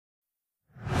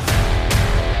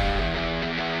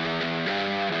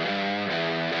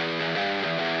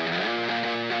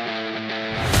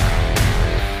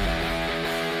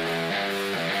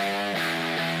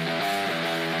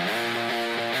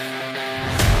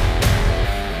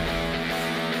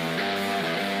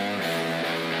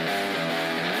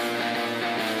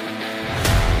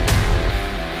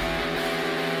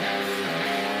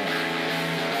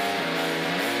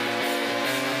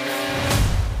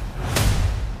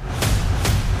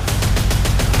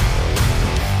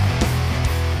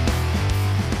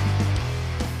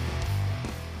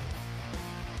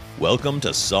Welcome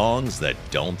to Songs That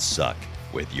Don't Suck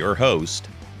with your host,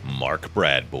 Mark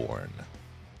Bradbourne.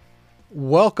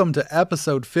 Welcome to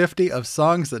episode 50 of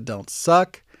Songs That Don't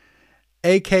Suck,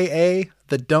 aka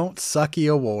the Don't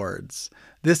Sucky Awards.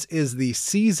 This is the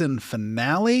season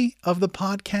finale of the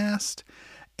podcast,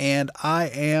 and I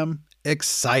am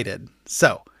excited.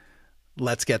 So,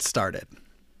 let's get started.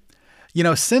 You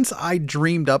know, since I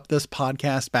dreamed up this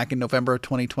podcast back in November of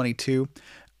 2022,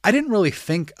 I didn't really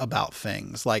think about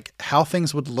things like how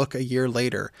things would look a year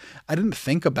later. I didn't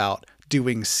think about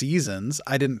doing seasons.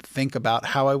 I didn't think about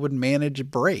how I would manage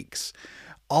breaks.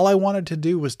 All I wanted to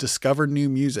do was discover new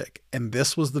music, and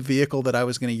this was the vehicle that I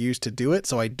was going to use to do it,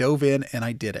 so I dove in and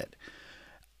I did it.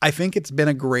 I think it's been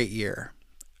a great year.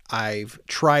 I've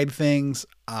tried things,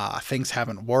 things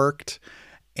haven't worked,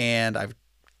 and I've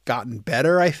gotten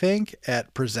better, I think,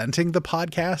 at presenting the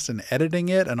podcast and editing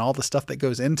it and all the stuff that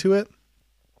goes into it.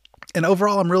 And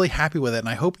overall, I'm really happy with it, and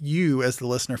I hope you, as the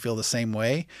listener, feel the same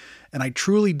way. And I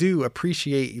truly do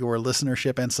appreciate your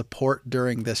listenership and support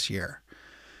during this year.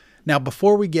 Now,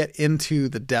 before we get into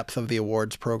the depth of the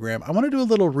awards program, I want to do a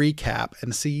little recap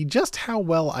and see just how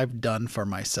well I've done for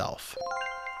myself.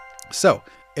 So,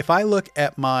 if I look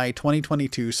at my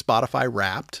 2022 Spotify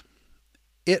Wrapped,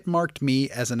 it marked me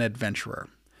as an adventurer.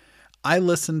 I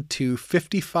listened to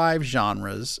 55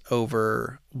 genres,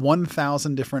 over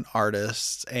 1,000 different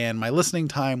artists, and my listening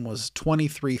time was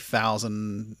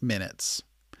 23,000 minutes.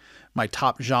 My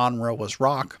top genre was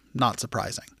rock, not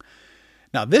surprising.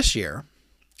 Now this year,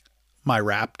 my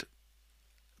Wrapped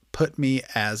put me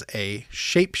as a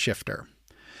shapeshifter.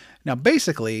 Now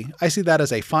basically, I see that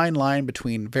as a fine line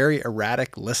between very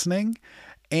erratic listening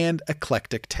and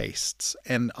eclectic tastes,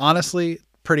 and honestly,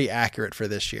 pretty accurate for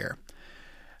this year.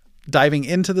 Diving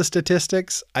into the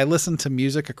statistics, I listened to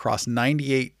music across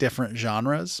 98 different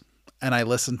genres, and I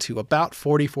listened to about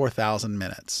 44,000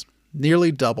 minutes,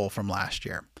 nearly double from last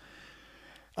year.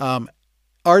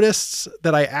 Artists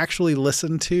that I actually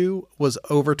listened to was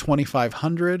over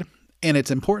 2,500, and it's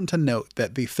important to note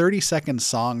that the 30-second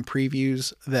song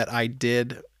previews that I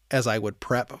did as I would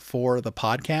prep for the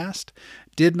podcast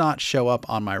did not show up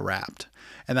on my Wrapped.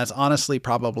 And that's honestly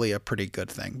probably a pretty good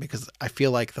thing, because I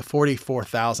feel like the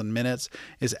 44,000 minutes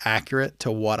is accurate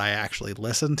to what I actually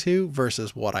listened to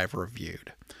versus what I've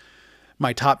reviewed.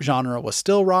 My top genre was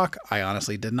still rock. I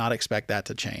honestly did not expect that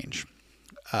to change.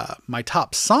 My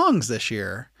top songs this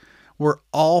year were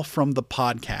all from the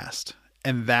podcast,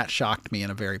 and that shocked me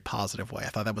in a very positive way. I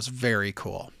thought that was very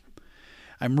cool.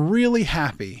 I'm really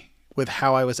happy with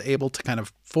how I was able to kind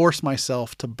of force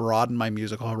myself to broaden my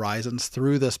musical horizons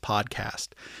through this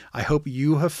podcast. I hope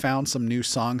you have found some new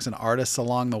songs and artists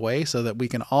along the way so that we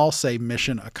can all say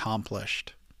mission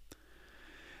accomplished.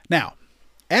 Now,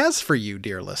 as for you,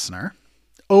 dear listener,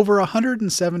 over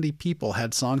 170 people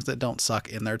had Songs That Don't Suck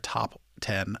in their top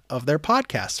 10 of their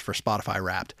podcasts for Spotify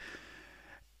Wrapped.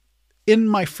 In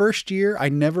my first year, I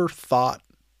never thought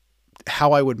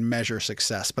how I would measure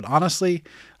success. But honestly,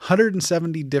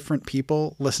 170 different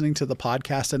people listening to the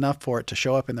podcast enough for it to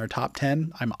show up in their top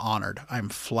 10, I'm honored. I'm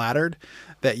flattered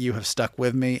that you have stuck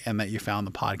with me and that you found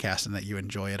the podcast and that you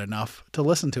enjoy it enough to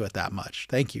listen to it that much.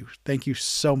 Thank you. Thank you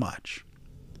so much.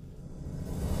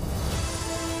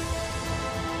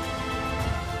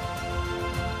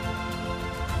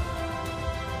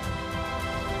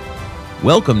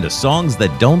 Welcome to Songs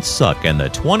That Don't Suck and the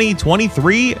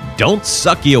 2023 Don't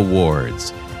Sucky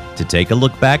Awards. To take a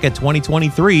look back at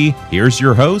 2023, here's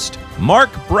your host,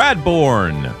 Mark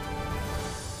Bradbourne.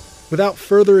 Without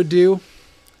further ado,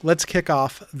 let's kick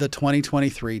off the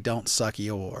 2023 Don't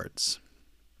Sucky Awards.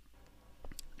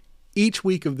 Each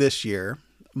week of this year,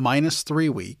 minus 3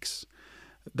 weeks,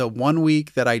 the 1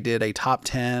 week that I did a top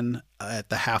 10 at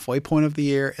the halfway point of the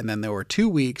year, and then there were 2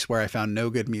 weeks where I found no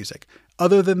good music.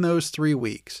 Other than those 3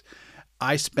 weeks,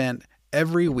 I spent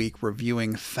every week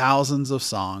reviewing thousands of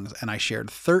songs, and I shared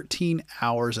 13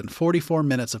 hours and 44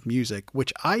 minutes of music,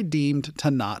 which I deemed to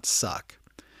not suck.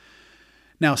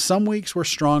 Now, some weeks were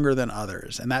stronger than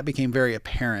others, and that became very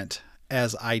apparent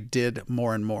as I did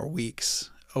more and more weeks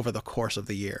over the course of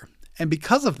the year. And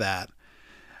because of that,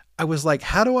 I was like,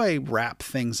 how do I wrap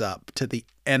things up to the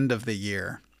end of the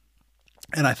year?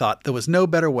 And I thought there was no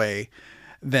better way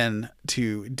than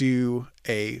to do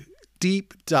a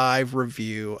deep dive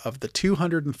review of the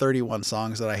 231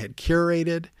 songs that I had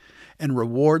curated and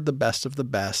reward the best of the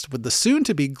best with the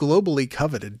soon-to-be globally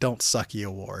coveted Don't Sucky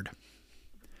Award.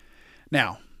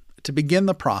 Now, to begin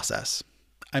the process,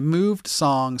 I moved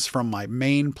songs from my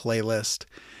main playlist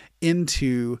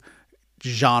into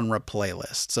genre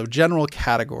playlists, so general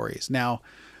categories. Now,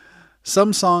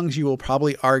 Some songs you will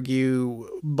probably argue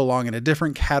belong in a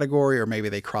different category, or maybe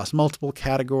they cross multiple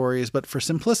categories, but for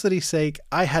simplicity's sake,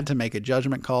 I had to make a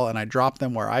judgment call and I dropped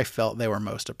them where I felt they were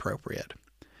most appropriate.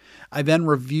 I then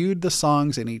reviewed the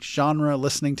songs in each genre,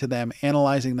 listening to them,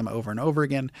 analyzing them over and over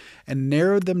again, and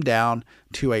narrowed them down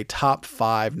to a top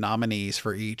 5 nominees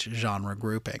for each genre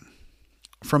grouping.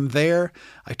 From there,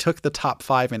 I took the top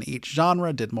 5 in each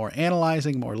genre, did more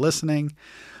analyzing, more listening,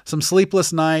 some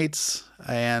sleepless nights,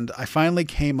 and I finally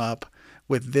came up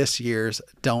with this year's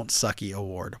Don't Sucky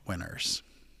Award winners.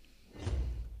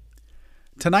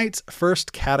 Tonight's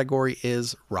first category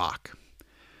is rock.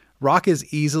 Rock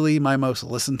is easily my most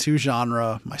listened to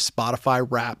genre. My Spotify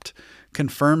Wrapped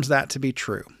confirms that to be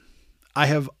true. I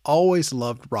have always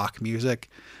loved rock music.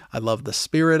 I love the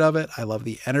spirit of it. I love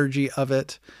the energy of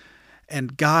it.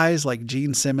 And guys like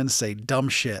Gene Simmons say dumb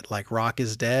shit like rock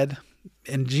is dead.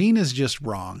 And Gene is just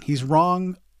wrong. He's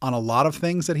wrong on a lot of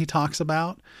things that he talks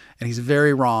about, and he's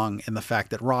very wrong in the fact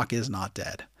that rock is not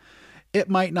dead. It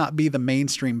might not be the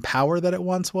mainstream power that it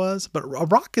once was, but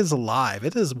rock is alive.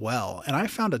 It is well. And I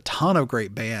found a ton of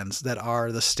great bands that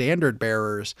are the standard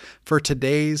bearers for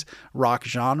today's rock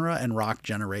genre and rock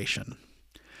generation.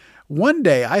 One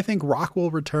day, I think rock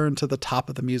will return to the top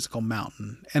of the musical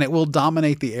mountain, and it will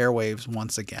dominate the airwaves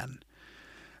once again.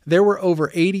 There were over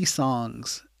 80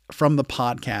 songs from the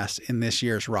podcast in this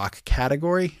year's rock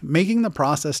category, making the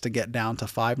process to get down to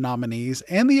 5 nominees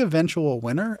and the eventual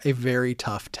winner a very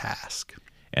tough task.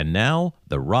 And now,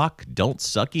 the Rock Don't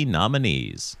Sucky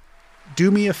nominees.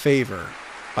 Do Me a Favor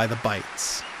by The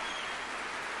Bites.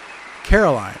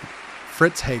 Caroline,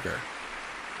 Fritz Hager.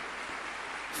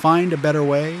 Find a Better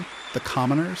Way, The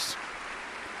Commoners.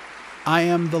 I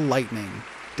Am the Lightning,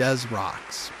 Des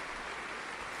Rocks.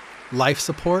 Life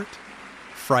Support,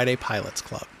 Friday Pilots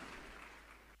Club.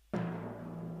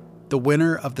 The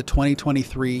winner of the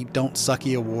 2023 Don't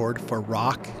Sucky Award for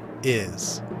rock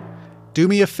is Do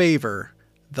Me a Favor,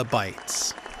 The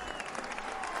Bites.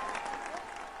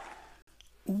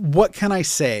 What can I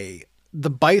say? The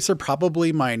Bites are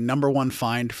probably my number one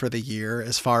find for the year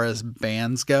as far as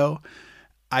bands go.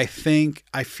 I think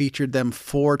I featured them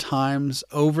 4 times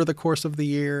over the course of the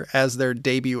year as their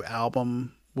debut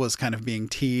album was kind of being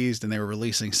teased and they were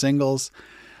releasing singles.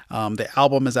 The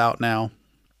album is out now.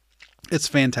 It's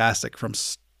fantastic from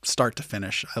start to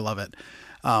finish. I love it.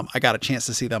 I got a chance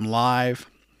to see them live,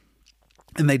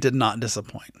 and they did not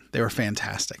disappoint. They were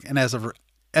fantastic. And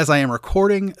as I am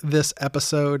recording this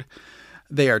episode,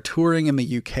 they are touring in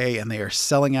the UK, and they are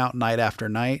selling out night after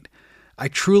night. I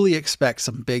truly expect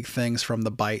some big things from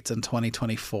the Bites in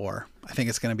 2024. I think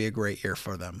it's going to be a great year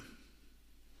for them.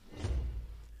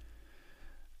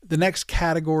 The next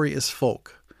category is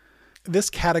folk.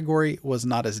 This category was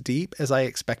not as deep as I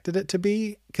expected it to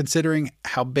be, considering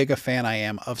how big a fan I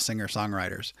am of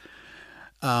singer-songwriters.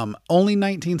 Only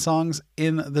 19 songs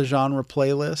in the genre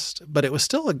playlist, but it was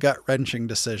still a gut-wrenching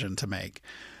decision to make.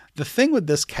 The thing with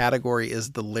this category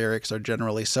is the lyrics are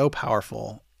generally so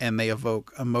powerful, and they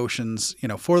evoke emotions,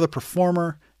 for the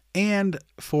performer and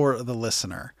for the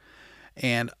listener.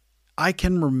 And I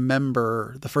can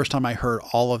remember the first time I heard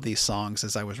all of these songs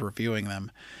as I was reviewing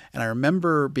them. And I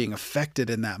remember being affected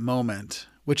in that moment,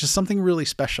 which is something really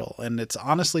special. And it's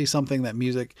honestly something that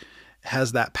music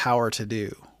has that power to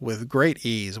do with great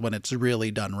ease when it's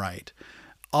really done right.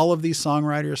 All of these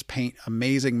songwriters paint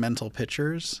amazing mental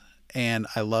pictures, and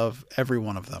I love every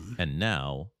one of them. And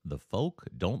now, the Folk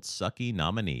Don't Sucky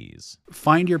nominees.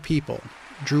 Find Your People,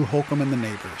 Drew Holcomb and the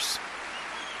Neighbors.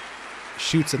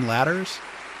 Chutes and Ladders,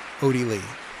 Odie Lee.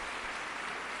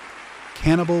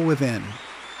 Cannibal Within,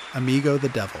 Amigo the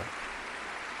Devil.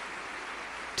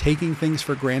 Taking Things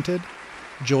for Granted,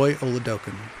 Joy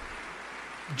Oladokan.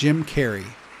 Jim Carrey,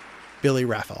 Billy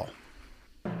Raffel.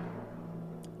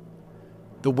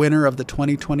 The winner of the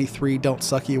 2023 Don't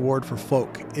Sucky Award for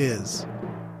Folk is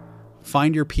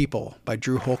Find Your People by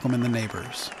Drew Holcomb and the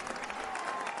Neighbors.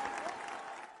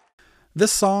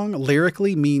 This song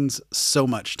lyrically means so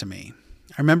much to me.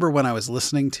 I remember when I was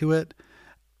listening to it,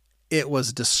 it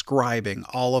was describing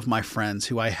all of my friends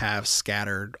who I have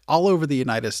scattered all over the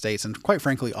United States and quite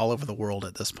frankly all over the world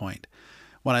at this point.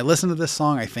 When I listen to this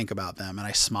song, I think about them and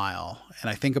I smile and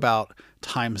I think about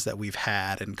times that we've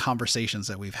had and conversations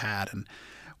that we've had. And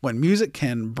when music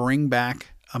can bring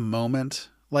back a moment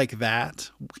like that,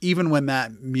 even when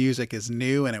that music is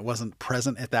new and it wasn't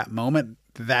present at that moment,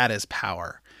 that is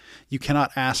power. You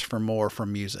cannot ask for more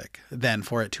from music than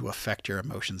for it to affect your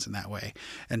emotions in that way.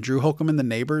 And Drew Holcomb and the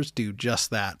Neighbors do just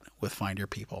that with Find Your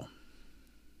People.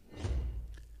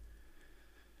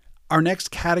 Our next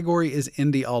category is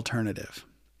indie alternative.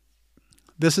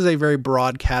 This is a very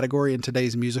broad category in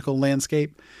today's musical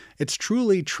landscape. It's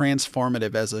truly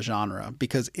transformative as a genre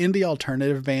because indie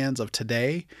alternative bands of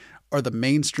today are the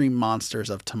mainstream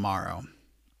monsters of tomorrow.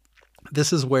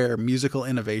 This is where musical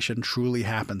innovation truly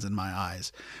happens in my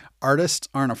eyes. Artists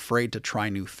aren't afraid to try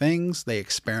new things. They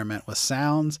experiment with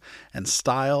sounds and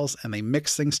styles, and they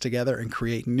mix things together and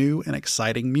create new and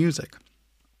exciting music.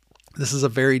 This is a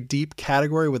very deep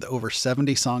category with over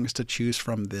 70 songs to choose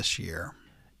from this year.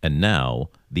 And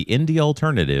now, the indie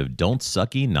alternative Don't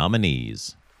Sucky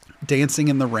nominees. Dancing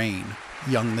in the Rain,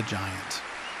 Young the Giant.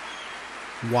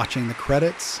 Watching the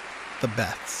Credits, The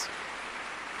Beths.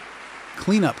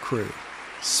 Cleanup Crew,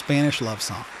 Spanish Love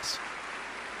Songs.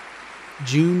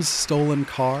 June's Stolen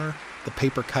Car, The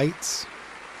Paper Kites.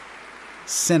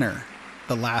 Sinner,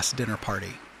 The Last Dinner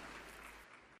Party.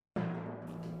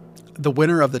 The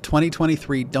winner of the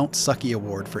 2023 Don't Sucky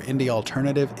Award for Indie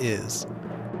Alternative is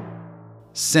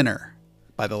Sinner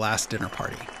by The Last Dinner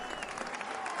Party.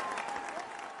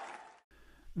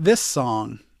 This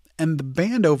song, and the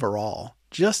band overall,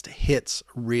 just hits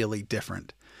really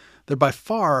different. They're by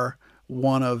far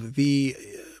one of the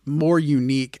more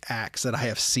unique acts that I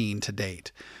have seen to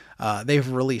date. They've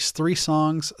released 3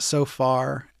 songs so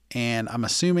far, and I'm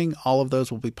assuming all of those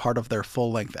will be part of their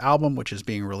full-length album, which is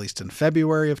being released in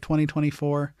February of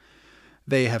 2024.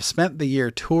 They have spent the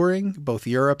year touring both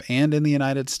Europe and in the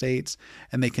United States,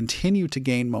 and they continue to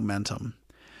gain momentum.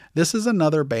 This is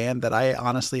another band that I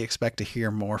honestly expect to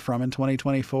hear more from in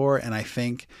 2024, and I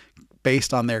think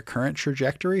based on their current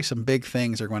trajectory, some big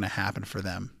things are going to happen for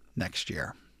them next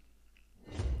year.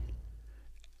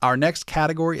 Our next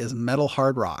category is metal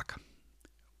hard rock.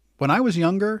 When I was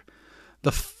younger,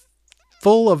 the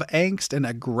full of angst and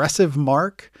aggressive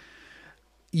Mark,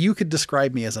 you could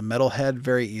describe me as a metalhead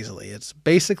very easily. It's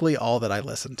basically all that I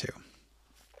listen to.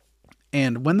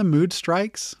 And when the mood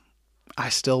strikes, I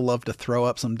still love to throw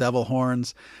up some devil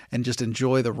horns and just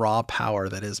enjoy the raw power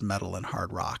that is metal and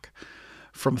hard rock.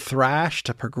 From thrash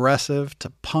to progressive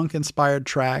to punk-inspired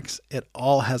tracks, it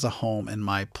all has a home in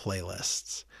my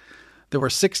playlists. There were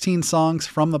 16 songs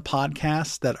from the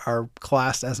podcast that are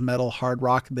classed as metal hard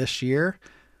rock this year.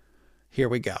 Here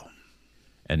we go.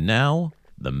 And now,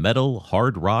 the metal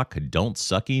hard rock Don't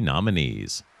Sucky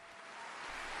nominees.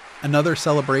 Another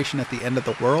Celebration at the End of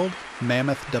the World,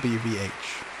 Mammoth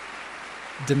WVH.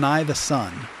 Deny the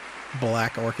Sun,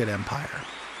 Black Orchid Empire.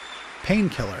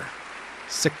 Painkiller,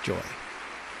 Sick Joy.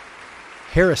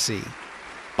 Heresy,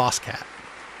 Boss Cat.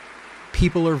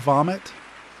 People or Vomit,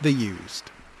 The Used.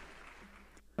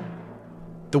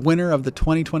 The winner of the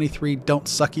 2023 Don't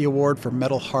Sucky Award for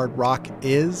Metal Hard Rock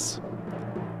is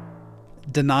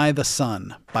Deny the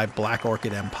Sun by Black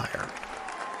Orchid Empire.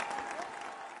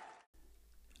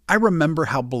 I remember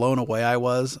how blown away I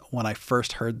was when I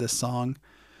first heard this song.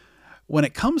 When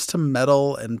it comes to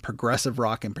metal and progressive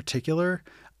rock in particular,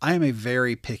 I am a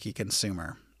very picky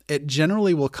consumer. It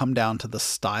generally will come down to the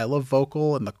style of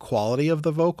vocal and the quality of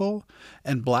the vocal,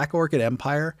 and Black Orchid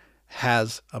Empire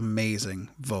has amazing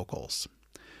vocals.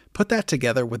 Put that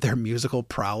together with their musical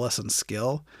prowess and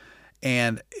skill,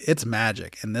 and it's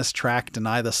magic. And this track,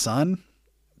 Deny the Sun,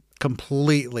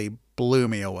 completely blew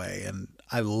me away, and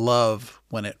I love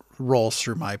when it rolls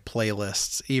through my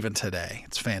playlists even today.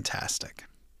 It's fantastic.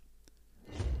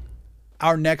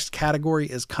 Our next category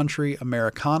is Country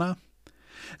Americana.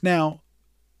 Now,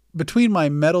 between my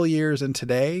metal years and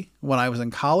today, when I was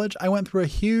in college, I went through a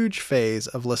huge phase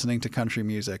of listening to country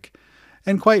music,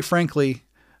 and quite frankly,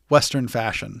 Western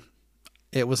fashion.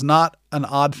 It was not an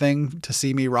odd thing to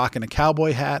see me rocking a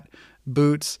cowboy hat,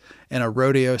 boots, and a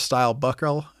rodeo-style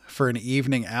buckle for an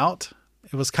evening out.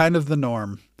 It was kind of the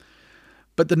norm.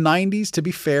 But the 90s, to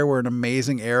be fair, were an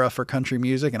amazing era for country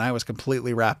music, and I was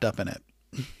completely wrapped up in it.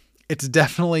 It's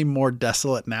definitely more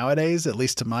desolate nowadays, at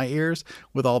least to my ears,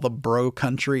 with all the bro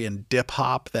country and dip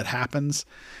hop that happens,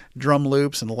 drum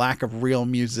loops and lack of real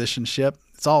musicianship.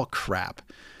 It's all crap.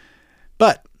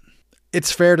 But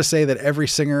it's fair to say that every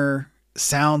singer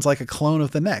sounds like a clone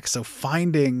of the next. So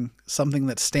finding something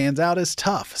that stands out is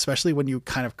tough, especially when you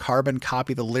kind of carbon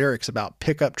copy the lyrics about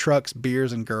pickup trucks,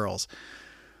 beers, and girls.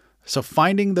 So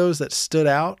finding those that stood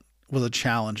out was a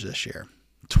challenge this year.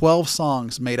 12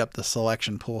 songs made up the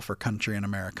selection pool for Country and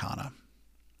Americana.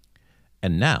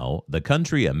 And now, the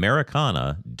Country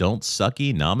Americana Don't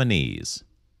Sucky nominees.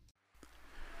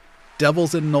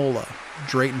 Devils in NOLA,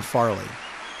 Drayton Farley.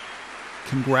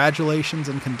 Congratulations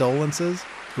and Condolences,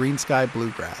 Green Sky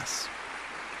Bluegrass.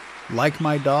 Like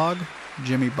My Dog,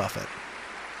 Jimmy Buffett.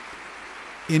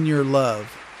 In Your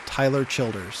Love, Tyler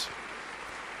Childers.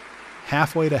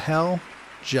 Halfway to Hell,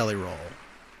 Jelly Roll.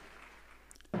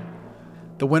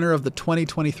 The winner of the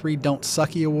 2023 Don't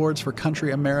Sucky Awards for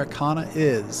Country Americana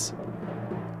is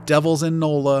Devils in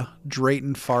NOLA,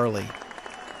 Drayton Farley.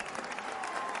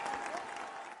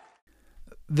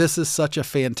 This is such a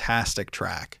fantastic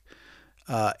track.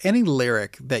 Any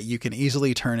lyric that you can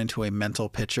easily turn into a mental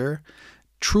picture,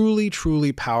 truly,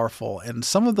 truly powerful. And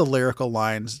some of the lyrical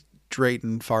lines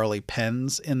Drayton Farley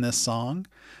pens in this song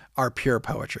are pure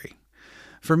poetry.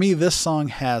 For me, this song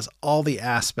has all the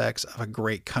aspects of a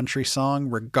great country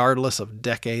song, regardless of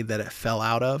decade that it fell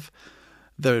out of.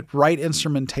 The right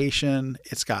instrumentation,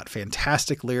 it's got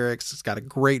fantastic lyrics, it's got a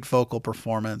great vocal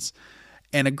performance,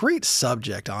 and a great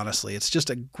subject, honestly. It's just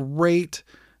a great,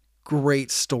 great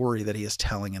story that he is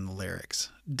telling in the lyrics.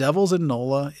 Devils in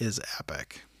NOLA is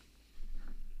epic.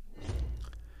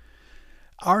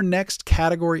 Our next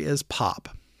category is pop.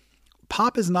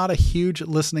 Pop is not a huge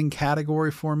listening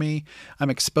category for me. I'm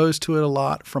exposed to it a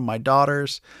lot from my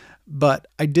daughters, but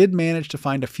I did manage to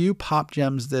find a few pop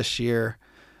gems this year,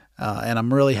 and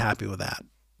I'm really happy with that.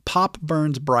 Pop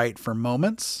burns bright for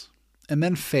moments and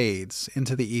then fades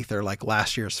into the ether like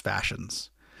last year's fashions.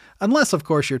 Unless, of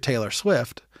course, you're Taylor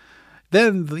Swift.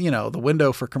 Then, the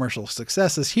window for commercial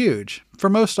success is huge. For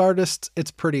most artists, it's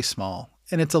pretty small.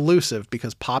 And it's elusive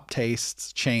because pop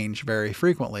tastes change very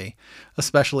frequently,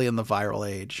 especially in the viral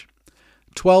age.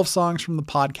 12 songs from the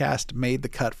podcast made the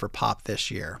cut for pop this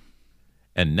year.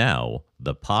 And now,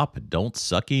 the Pop Don't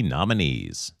Sucky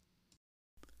nominees.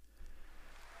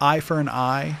 Eye for an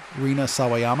Eye, Rina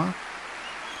Sawayama.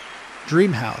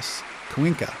 Dreamhouse,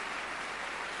 Kuinka.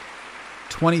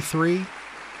 23,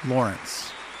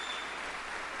 Lawrence.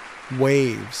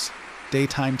 Waves,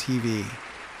 Daytime TV.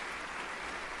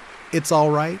 It's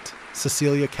Alright,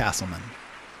 Cecilia Castleman.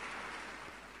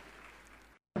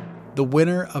 The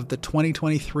winner of the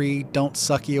 2023 Don't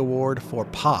Sucky Award for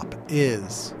Pop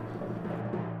is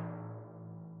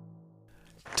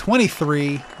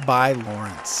 23 by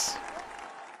Lawrence.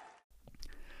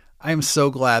 I am so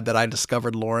glad that I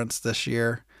discovered Lawrence this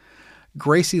year.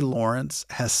 Gracie Lawrence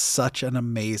has such an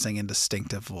amazing and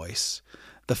distinctive voice.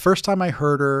 The first time I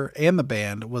heard her and the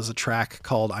band was a track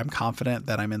called I'm Confident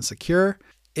That I'm Insecure.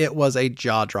 It was a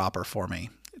jaw dropper for me.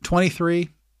 23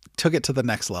 took it to the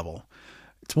next level.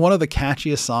 It's one of the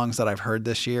catchiest songs that I've heard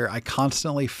this year. I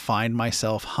constantly find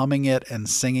myself humming it and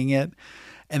singing it.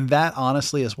 And that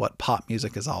honestly is what pop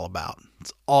music is all about.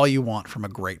 It's all you want from a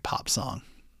great pop song.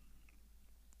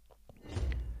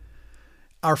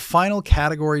 Our final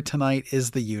category tonight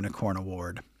is the Unicorn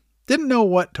Award. Didn't know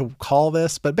what to call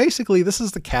this, but basically this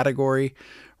is the category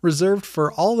reserved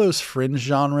for all those fringe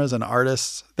genres and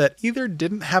artists that either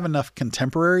didn't have enough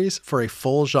contemporaries for a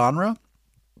full genre,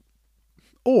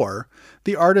 or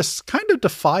the artists kind of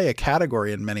defy a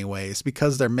category in many ways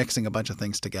because they're mixing a bunch of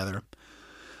things together.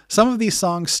 Some of these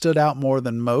songs stood out more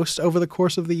than most over the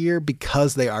course of the year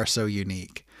because they are so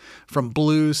unique. From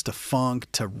blues to funk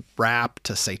to rap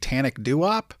to satanic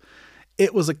doo-wop,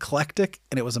 it was eclectic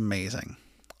and it was amazing.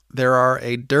 There are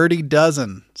a dirty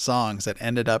dozen songs that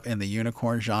ended up in the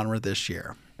unicorn genre this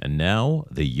year. And now,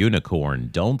 the Unicorn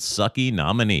Don't Sucky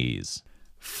nominees.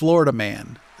 Florida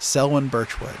Man, Selwyn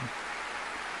Birchwood.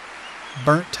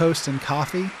 Burnt Toast and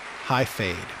Coffee, High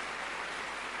Fade.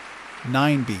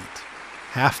 9 Beat,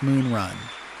 Half Moon Run.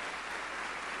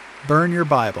 Burn Your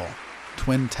Bible,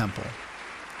 Twin Temple.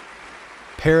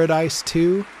 Paradise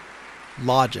 2,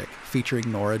 Logic featuring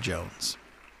Norah Jones.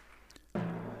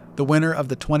 The winner of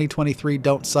the 2023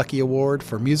 Don't Sucky Award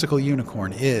for Musical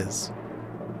Unicorn is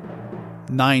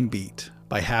 9 Beat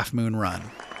by Half Moon Run.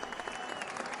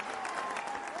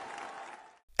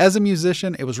 As a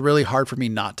musician, it was really hard for me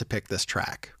not to pick this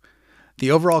track. The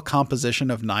overall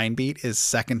composition of 9 Beat is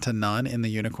second to none in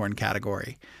the unicorn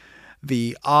category.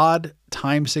 The odd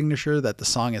time signature that the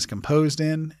song is composed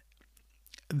in,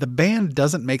 the band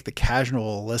doesn't make the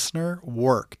casual listener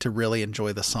work to really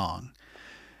enjoy the song.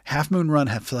 Half Moon Run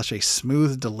have such a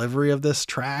smooth delivery of this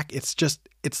track.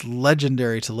 It's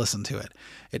legendary to listen to it.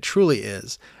 It truly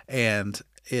is. And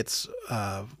it's,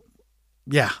 I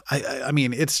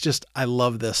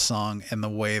love this song and the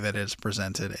way that it's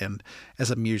presented. And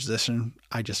as a musician,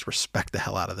 I just respect the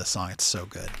hell out of this song. It's so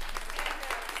good.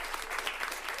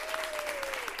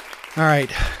 All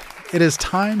right. It is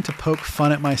time to poke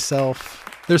fun at myself.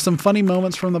 There's some funny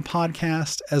moments from the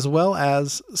podcast, as well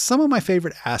as some of my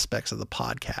favorite aspects of the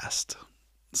podcast.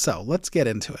 So let's get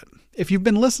into it. If you've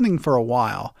been listening for a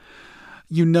while,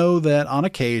 you know that on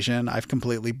occasion I've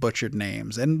completely butchered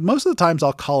names. And most of the times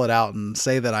I'll call it out and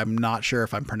say that I'm not sure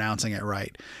if I'm pronouncing it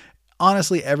right.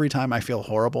 Honestly, every time I feel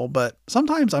horrible, but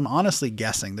sometimes I'm honestly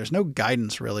guessing. There's no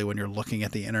guidance really when you're looking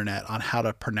at the internet on how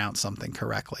to pronounce something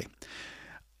correctly.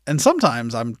 And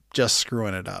sometimes I'm just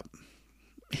screwing it up.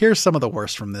 Here's some of the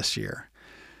worst from this year.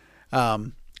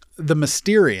 The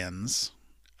Mysterians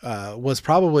was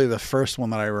probably the first one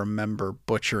that I remember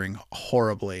butchering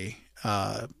horribly.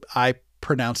 I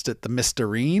pronounced it the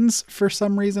Mysterines for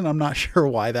some reason. I'm not sure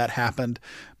why that happened,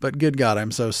 but good God,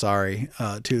 I'm so sorry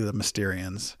to the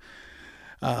Mysterians.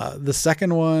 The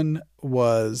second one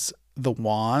was the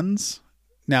Wands.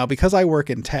 Now, because I work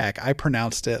in tech, I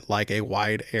pronounced it like a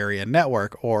wide area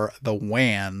network or the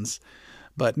WANs,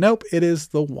 but nope, it is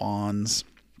the Wands.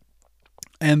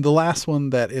 And the last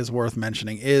one that is worth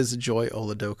mentioning is Joy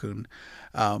Oladokun.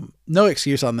 No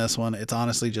excuse on this one. It's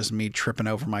honestly just me tripping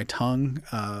over my tongue.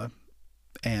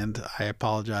 And I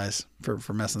apologize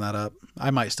for messing that up.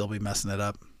 I might still be messing it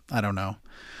up. I don't know.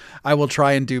 I will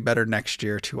try and do better next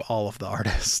year to all of the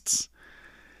artists.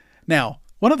 Now,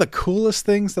 one of the coolest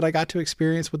things that I got to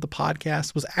experience with the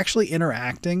podcast was actually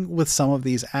interacting with some of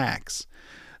these acts.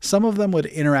 Some of them would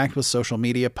interact with social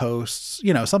media posts,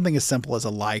 something as simple as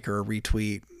a like or a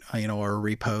retweet, or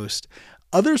a repost.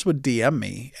 Others would DM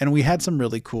me, and we had some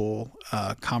really cool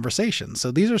conversations. So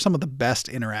these are some of the best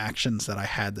interactions that I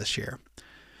had this year.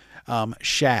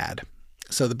 Shad.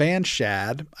 So the band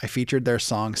Shad, I featured their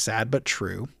song Sad But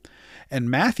True, and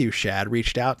Matthew Shad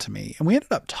reached out to me, and we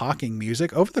ended up talking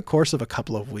music over the course of a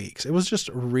couple of weeks. It was just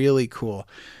really cool.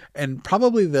 And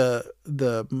probably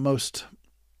the most,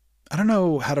 I don't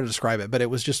know how to describe it, but it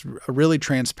was just a really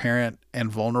transparent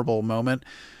and vulnerable moment,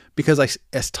 because I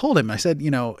told him, I said,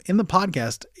 in the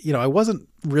podcast, I wasn't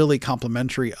really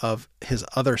complimentary of his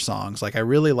other songs. Like, I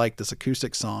really liked this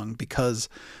acoustic song because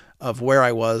of where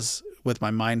I was with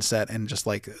my mindset and just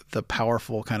like the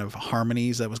powerful kind of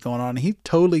harmonies that was going on. He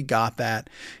totally got that.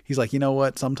 He's like, you know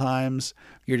what? Sometimes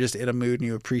you're just in a mood and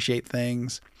you appreciate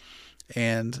things.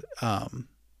 And,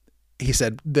 he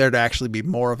said there'd actually be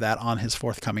more of that on his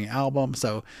forthcoming album.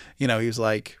 So, he was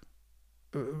like,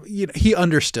 he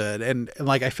understood. And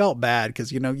like, I felt bad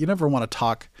because, you never want to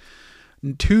talk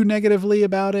too negatively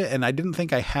about it. And I didn't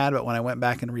think I had, but when I went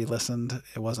back and re-listened,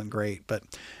 it wasn't great. But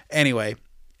anyway,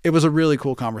 it was a really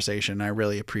cool conversation. I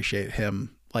really appreciate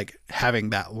him like having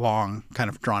that long kind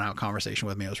of drawn out conversation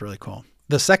with me. It was really cool.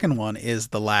 The second one is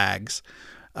the Lags.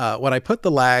 When I put the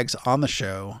Lags on the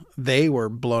show, they were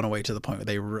blown away to the point where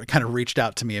they kind of reached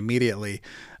out to me immediately.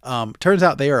 Turns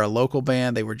out they are a local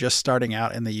band. They were just starting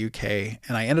out in the UK,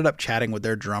 and I ended up chatting with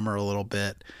their drummer a little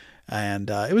bit. And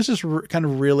it was just kind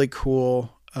of really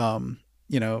cool. I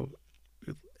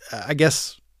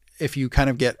guess if you kind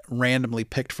of get randomly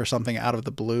picked for something out of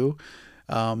the blue,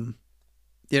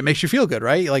 it makes you feel good,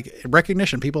 right? Like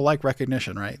recognition, people like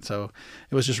recognition, right? So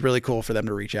it was just really cool for them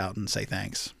to reach out and say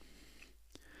thanks.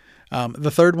 The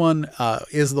third one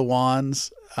is the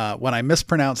Wands. When I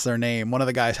mispronounced their name, one of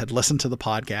the guys had listened to the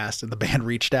podcast and the band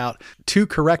reached out to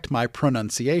correct my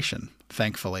pronunciation.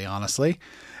 Thankfully, honestly,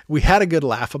 we had a good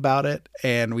laugh about it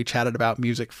and we chatted about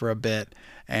music for a bit,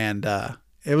 and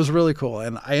it was really cool.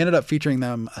 And I ended up featuring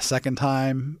them a second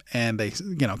time, and they,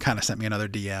 kind of sent me another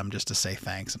DM just to say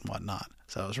thanks and whatnot.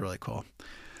 So it was really cool.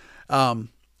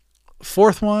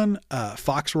 Fourth one,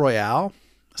 Fox Royale.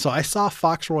 So I saw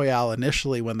Fox Royale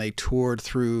initially when they toured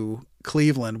through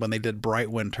Cleveland when they did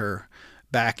Bright Winter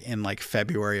back in like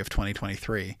February of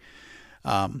 2023.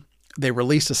 They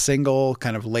released a single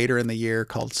kind of later in the year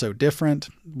called So Different,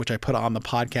 which I put on the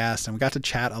podcast, and we got to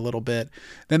chat a little bit.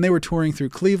 Then they were touring through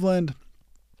Cleveland.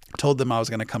 Told them I was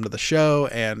going to come to the show,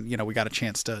 and we got a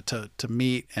chance to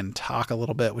meet and talk a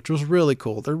little bit, which was really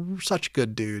cool. They're such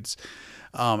good dudes.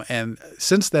 And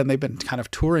since then they've been kind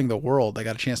of touring the world. They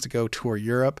got a chance to go tour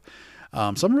Europe.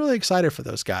 So I'm really excited for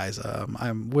those guys.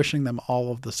 I'm wishing them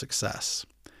all of the success.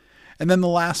 And then the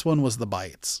last one was the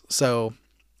Bites. So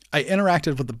I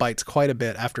interacted with the Bites quite a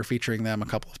bit after featuring them a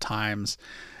couple of times.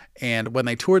 And when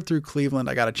they toured through Cleveland,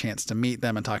 I got a chance to meet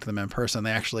them and talk to them in person.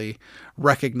 They actually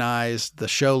recognized the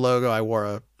show logo. I wore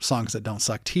a Songs That Don't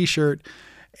Suck t-shirt,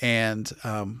 and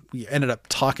we ended up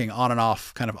talking on and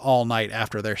off kind of all night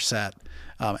after their set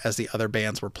as the other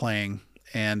bands were playing.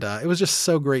 And it was just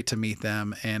so great to meet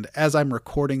them. And as I'm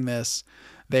recording this,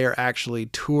 they are actually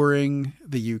touring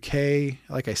the UK.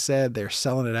 Like I said, they're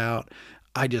selling it out.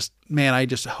 I just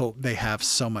hope they have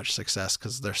so much success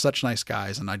because they're such nice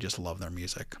guys and I just love their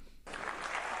music.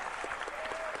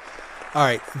 All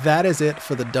right, that is it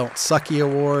for the Don't Sucky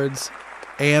Awards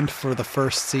and for the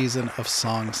first season of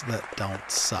Songs That Don't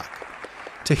Suck.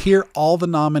 To hear all the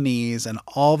nominees and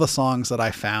all the songs that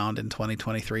I found in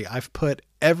 2023, I've put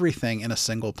everything in a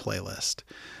single playlist.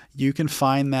 You can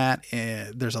find that.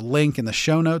 There's a link in the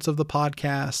show notes of the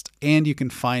podcast, and you can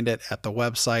find it at the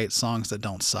website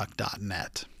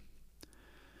songsthatdon'tsuck.net.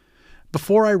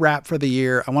 Before I wrap for the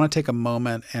year, I want to take a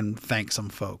moment and thank some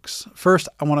folks. First,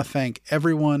 I want to thank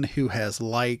everyone who has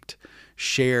liked,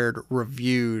 shared,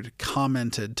 reviewed,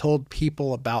 commented, told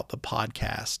people about the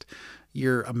podcast.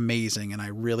 You're amazing, and I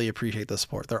really appreciate the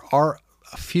support. There are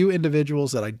a few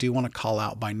individuals that I do want to call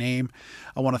out by name.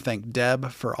 I want to thank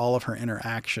Deb for all of her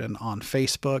interaction on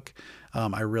Facebook.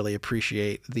 I really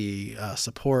appreciate the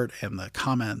support and the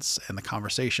comments and the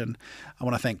conversation. I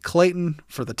want to thank Clayton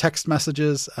for the text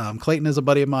messages. Clayton is a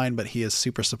buddy of mine, but he is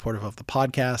super supportive of the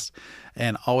podcast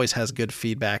and always has good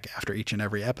feedback after each and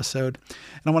every episode.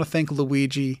 And I want to thank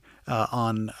Luigi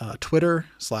on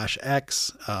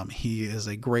Twitter/X. He is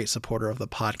a great supporter of the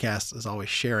podcast, is always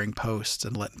sharing posts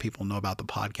and letting people know about the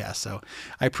podcast. So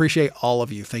I appreciate all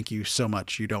of you. Thank you so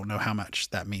much. You don't know how much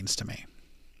that means to me.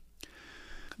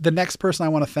 The next person I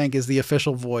want to thank is the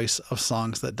official voice of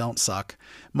Songs That Don't Suck,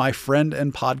 my friend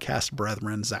and podcast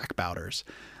brethren, Zach Bowders.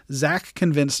 Zach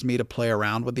convinced me to play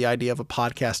around with the idea of a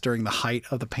podcast during the height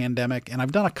of the pandemic, and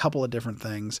I've done a couple of different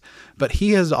things, but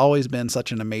he has always been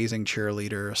such an amazing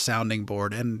cheerleader, sounding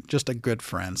board, and just a good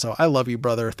friend. So I love you,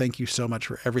 brother. Thank you so much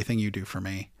for everything you do for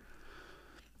me.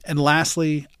 And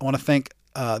lastly, I want to thank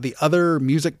the other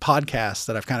music podcasts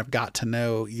that I've kind of got to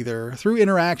know either through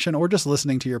interaction or just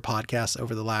listening to your podcasts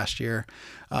over the last year.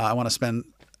 I want to spend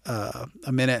a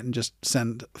minute and just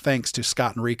send thanks to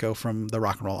Scott and Rico from the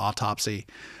Rock and Roll Autopsy.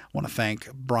 I want to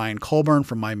thank Brian Colburn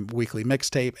from my weekly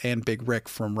mixtape and Big Rick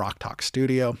from Rock Talk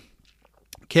Studio.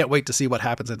 Can't wait to see what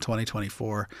happens in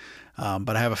 2024.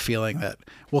 But I have a feeling that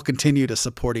we'll continue to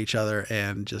support each other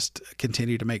and just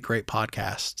continue to make great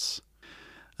podcasts.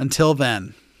 Until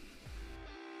then.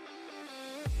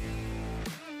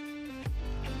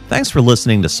 Thanks for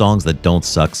listening to Songs That Don't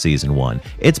Suck Season 1.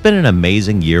 It's been an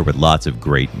amazing year with lots of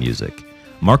great music.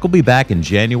 Mark will be back in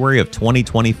January of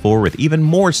 2024 with even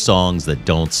more songs that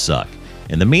don't suck.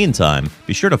 In the meantime,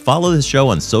 be sure to follow the show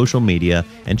on social media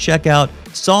and check out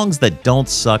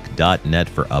songsthatdon'tsuck.net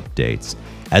for updates.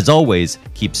 As always,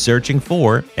 keep searching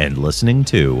for and listening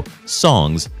to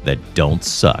Songs That Don't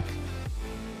Suck.